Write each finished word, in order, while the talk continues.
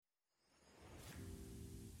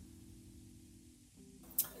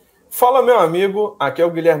Fala, meu amigo, aqui é o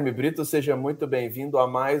Guilherme Brito, seja muito bem-vindo a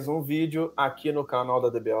mais um vídeo aqui no canal da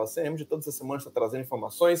DBA ACM. De todas as semanas está trazendo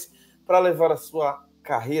informações para levar a sua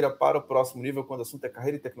carreira para o próximo nível, quando o assunto é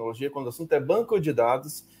carreira e tecnologia, quando o assunto é banco de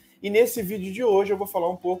dados. E nesse vídeo de hoje eu vou falar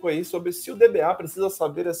um pouco aí sobre se o DBA precisa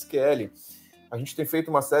saber SQL. A gente tem feito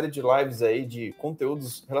uma série de lives aí de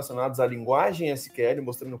conteúdos relacionados à linguagem SQL,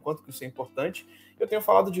 mostrando o quanto que isso é importante. Eu tenho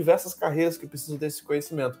falado de diversas carreiras que precisam desse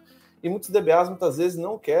conhecimento. E muitos DBAs muitas vezes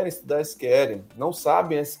não querem estudar SQL, não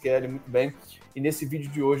sabem SQL muito bem. E nesse vídeo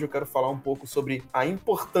de hoje eu quero falar um pouco sobre a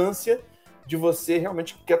importância de você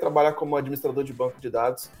realmente que quer trabalhar como administrador de banco de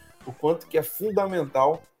dados, o quanto que é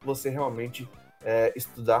fundamental você realmente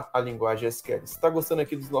estudar a linguagem SQL. Se está gostando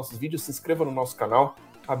aqui dos nossos vídeos, se inscreva no nosso canal,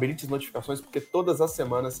 habilite as notificações, porque todas as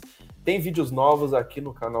semanas tem vídeos novos aqui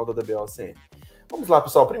no canal da DBA ACM. Vamos lá,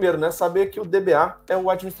 pessoal. Primeiro, saber que o DBA é o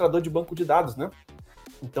administrador de banco de dados,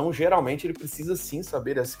 Então, geralmente, ele precisa sim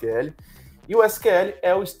saber SQL. E o SQL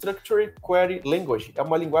é o Structured Query Language. É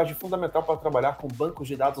uma linguagem fundamental para trabalhar com bancos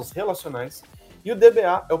de dados relacionais. E o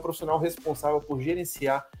DBA é o profissional responsável por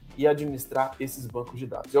gerenciar e administrar esses bancos de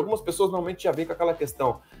dados. E algumas pessoas normalmente já vêm com aquela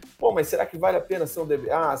questão: pô, mas será que vale a pena ser um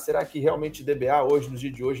DBA? Será que realmente DBA hoje, nos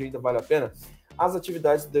dias de hoje, ainda vale a pena? As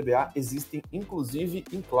atividades do DBA existem, inclusive,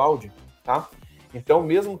 em cloud, tá? Então,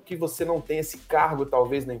 mesmo que você não tenha esse cargo,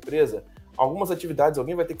 talvez, na empresa, algumas atividades,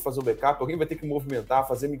 alguém vai ter que fazer o backup, alguém vai ter que movimentar,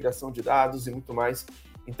 fazer migração de dados e muito mais.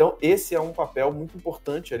 Então, esse é um papel muito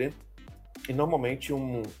importante ali e normalmente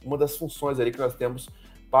uma das funções ali que nós temos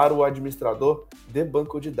para o administrador de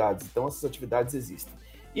banco de dados. Então, essas atividades existem.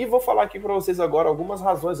 E vou falar aqui para vocês agora algumas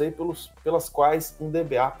razões aí pelas quais um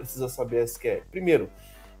DBA precisa saber SQL. Primeiro,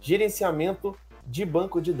 gerenciamento de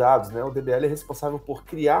banco de dados, O DBA é responsável por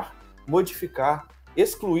criar, modificar,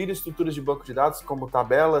 excluir estruturas de banco de dados como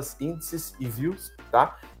tabelas, índices e views,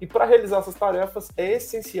 tá? E para realizar essas tarefas é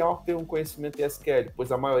essencial ter um conhecimento em SQL, pois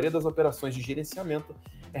a maioria das operações de gerenciamento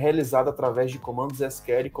é realizada através de comandos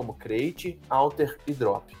SQL como create, alter e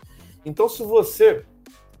drop. Então, se você,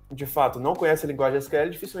 de fato, não conhece a linguagem SQL,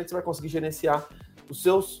 dificilmente você vai conseguir gerenciar os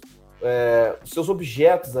seus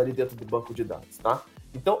objetos ali dentro do banco de dados, tá?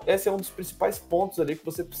 Então, esse é um dos principais pontos ali que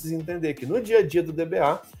você precisa entender, que no dia a dia do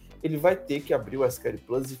DBA, ele vai ter que abrir o SQL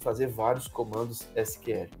Plus e fazer vários comandos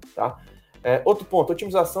SQL, tá? Outro ponto,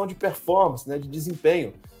 otimização de performance, de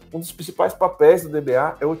desempenho. Um dos principais papéis do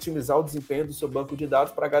DBA é otimizar o desempenho do seu banco de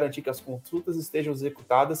dados para garantir que as consultas estejam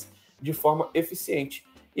executadas de forma eficiente.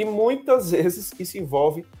 E muitas vezes isso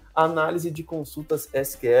envolve análise de consultas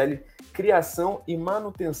SQL, criação e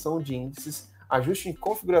manutenção de índices, ajuste em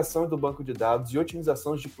configuração do banco de dados e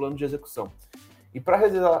otimização de plano de execução. E para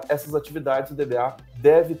realizar essas atividades, o DBA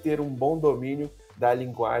deve ter um bom domínio da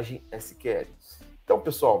linguagem SQL. Então,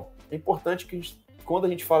 pessoal, é importante que quando a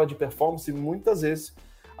gente fala de performance, muitas vezes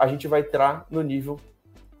a gente vai entrar no nível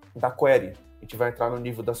da query, a gente vai entrar no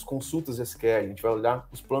nível das consultas SQL, a gente vai olhar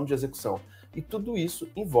os planos de execução. E tudo isso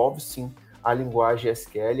envolve, sim, a linguagem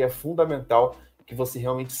SQL. É fundamental que você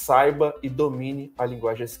realmente saiba e domine a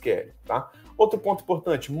linguagem SQL, tá? Outro ponto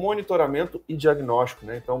importante, monitoramento e diagnóstico,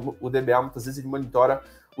 Então, o DBA, muitas vezes, ele monitora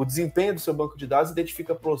o desempenho do seu banco de dados e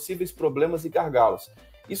identifica possíveis problemas e gargalos.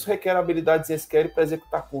 Isso requer habilidades em SQL para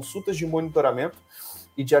executar consultas de monitoramento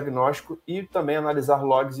e diagnóstico e também analisar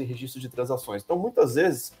logs e registros de transações. Então, muitas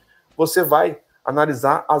vezes, você vai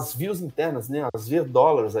analisar as views internas, as view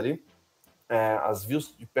dollars ali, as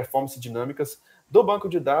views de performance dinâmicas do banco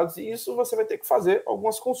de dados, e isso você vai ter que fazer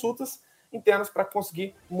algumas consultas internas para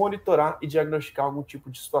conseguir monitorar e diagnosticar algum tipo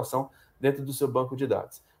de situação dentro do seu banco de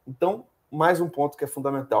dados. Então, mais um ponto que é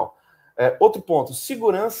fundamental. Outro ponto,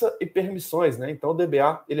 segurança e permissões, Então, o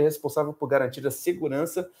DBA ele é responsável por garantir a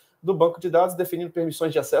segurança do banco de dados, definindo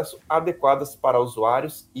permissões de acesso adequadas para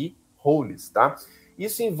usuários e roles, tá?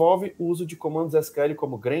 Isso envolve o uso de comandos SQL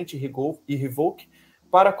como grant e revoke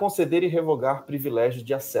para conceder e revogar privilégios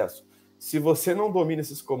de acesso. Se você não domina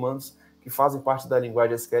esses comandos que fazem parte da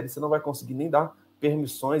linguagem SQL, você não vai conseguir nem dar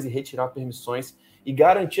permissões e retirar permissões e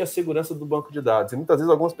garantir a segurança do banco de dados. E muitas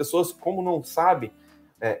vezes algumas pessoas, como não sabem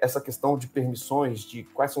essa questão de permissões, de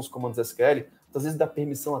quais são os comandos SQL, muitas vezes dá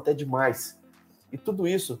permissão até demais. E tudo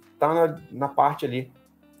isso está na parte ali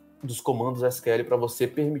dos comandos SQL para você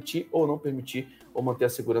permitir ou não permitir ou manter a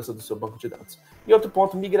segurança do seu banco de dados. E outro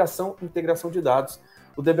ponto, migração e integração de dados.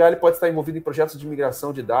 O DBA ele pode estar envolvido em projetos de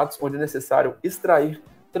migração de dados, onde é necessário extrair,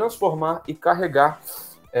 transformar e carregar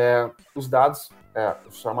os dados,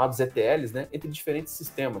 os chamados ETLs, entre diferentes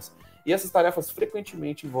sistemas. E essas tarefas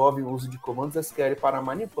frequentemente envolvem o uso de comandos SQL para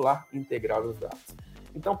manipular e integrar os dados.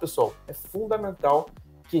 Então, pessoal, é fundamental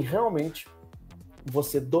que realmente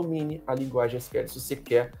você domine a linguagem SQL se você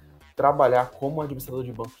quer trabalhar como administrador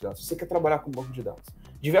de banco de dados. Se você quer trabalhar com banco de dados,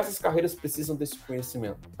 diversas carreiras precisam desse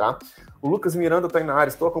conhecimento, tá? O Lucas Miranda está aí na área,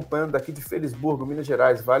 estou acompanhando daqui de Felisburgo, Minas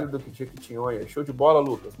Gerais, Vale do Jequitinhonha. Show de bola,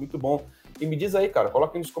 Lucas, muito bom. E me diz aí, cara,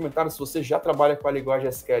 coloca aí nos comentários se você já trabalha com a linguagem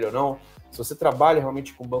SQL ou não, se você trabalha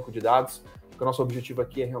realmente com banco de dados, porque o nosso objetivo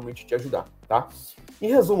aqui é realmente te ajudar, tá? Em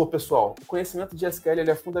resumo, pessoal, o conhecimento de SQL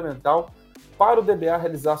ele é fundamental para o DBA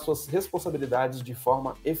realizar suas responsabilidades de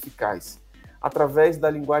forma eficaz. Através da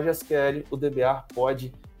linguagem SQL, o DBA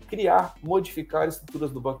pode criar, modificar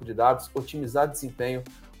estruturas do banco de dados, otimizar desempenho,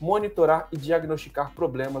 monitorar e diagnosticar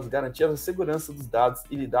problemas, garantir a segurança dos dados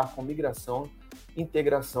e lidar com migração e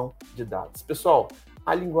integração de dados. Pessoal,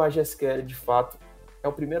 a linguagem SQL, de fato, é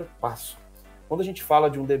o primeiro passo. Quando a gente fala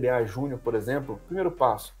de um DBA júnior, por exemplo, o primeiro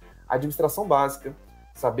passo, administração básica,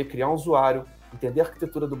 saber criar um usuário, entender a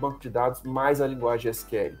arquitetura do banco de dados, mais a linguagem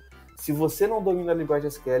SQL. Se você não domina a linguagem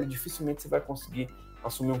SQL, dificilmente você vai conseguir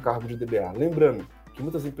assumir um cargo de DBA. Lembrando que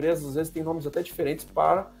muitas empresas, às vezes, têm nomes até diferentes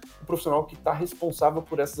para o profissional que está responsável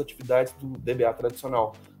por essas atividades do DBA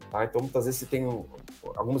tradicional. Tá? Então, muitas vezes,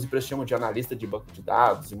 algumas empresas chamam de analista de banco de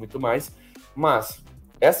dados e muito mais, mas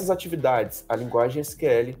essas atividades, a linguagem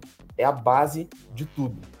SQL é a base de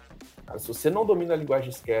tudo. Tá? Se você não domina a linguagem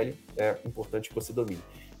SQL, é importante que você domine.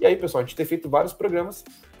 E aí, pessoal, a gente tem feito vários programas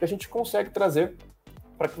que a gente consegue trazer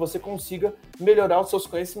para que você consiga melhorar os seus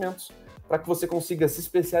conhecimentos, para que você consiga se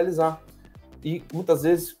especializar. E muitas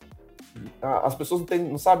vezes as pessoas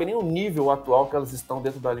não sabem nem o nível atual que elas estão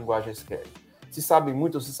dentro da linguagem SQL. Se sabem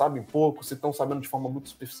muito, se sabem pouco, se estão sabendo de forma muito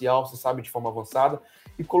superficial, se sabem de forma avançada.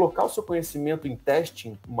 E colocar o seu conhecimento em teste,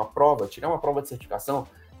 em uma prova, tirar uma prova de certificação,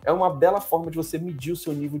 é uma bela forma de você medir o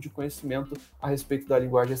seu nível de conhecimento a respeito da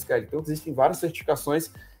linguagem SQL. Então, existem várias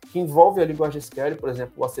certificações que envolvem a linguagem SQL, por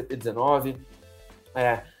exemplo, o ACP19.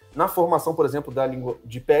 Na formação, por exemplo,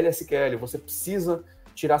 de PLSQL, você precisa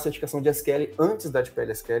tirar a certificação de SQL antes da de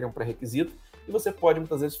PLSQL, é um pré-requisito, e você pode,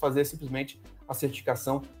 muitas vezes, fazer simplesmente a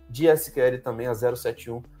certificação de SQL também, a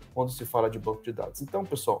 071, quando se fala de banco de dados. Então,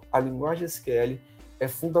 pessoal, a linguagem SQL é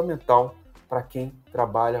fundamental para quem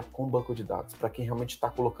trabalha com banco de dados, para quem realmente está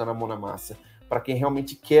colocando a mão na massa, para quem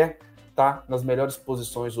realmente quer estar nas melhores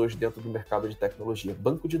posições hoje dentro do mercado de tecnologia.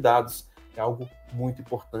 Banco de dados é algo muito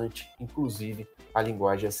importante, inclusive a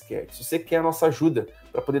linguagem SQL. Se você quer a nossa ajuda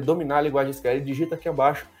para poder dominar a linguagem SQL, digita aqui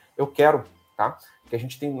abaixo, eu quero, tá?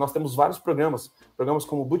 Que nós temos vários programas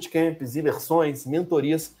como bootcamps, imersões,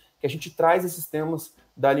 mentorias, que a gente traz esses temas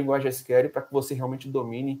da linguagem SQL para que você realmente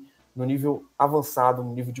domine no nível avançado,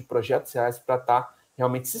 no nível de projetos reais, para estar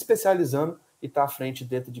realmente se especializando e estar à frente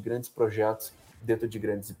dentro de grandes projetos, dentro de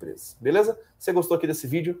grandes empresas. Beleza? Se você gostou aqui desse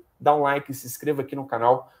vídeo, dá um like, se inscreva aqui no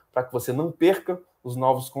canal para que você não perca os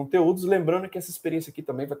novos conteúdos. Lembrando que essa experiência aqui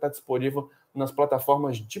também vai estar disponível nas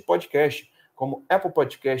plataformas de podcast, como Apple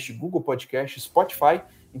Podcast, Google Podcast, Spotify.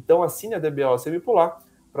 Então assine a DBA Semipular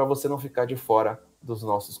para você não ficar de fora dos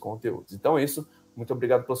nossos conteúdos. Então é isso. Muito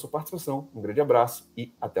obrigado pela sua participação. Um grande abraço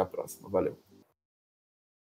e até a próxima. Valeu!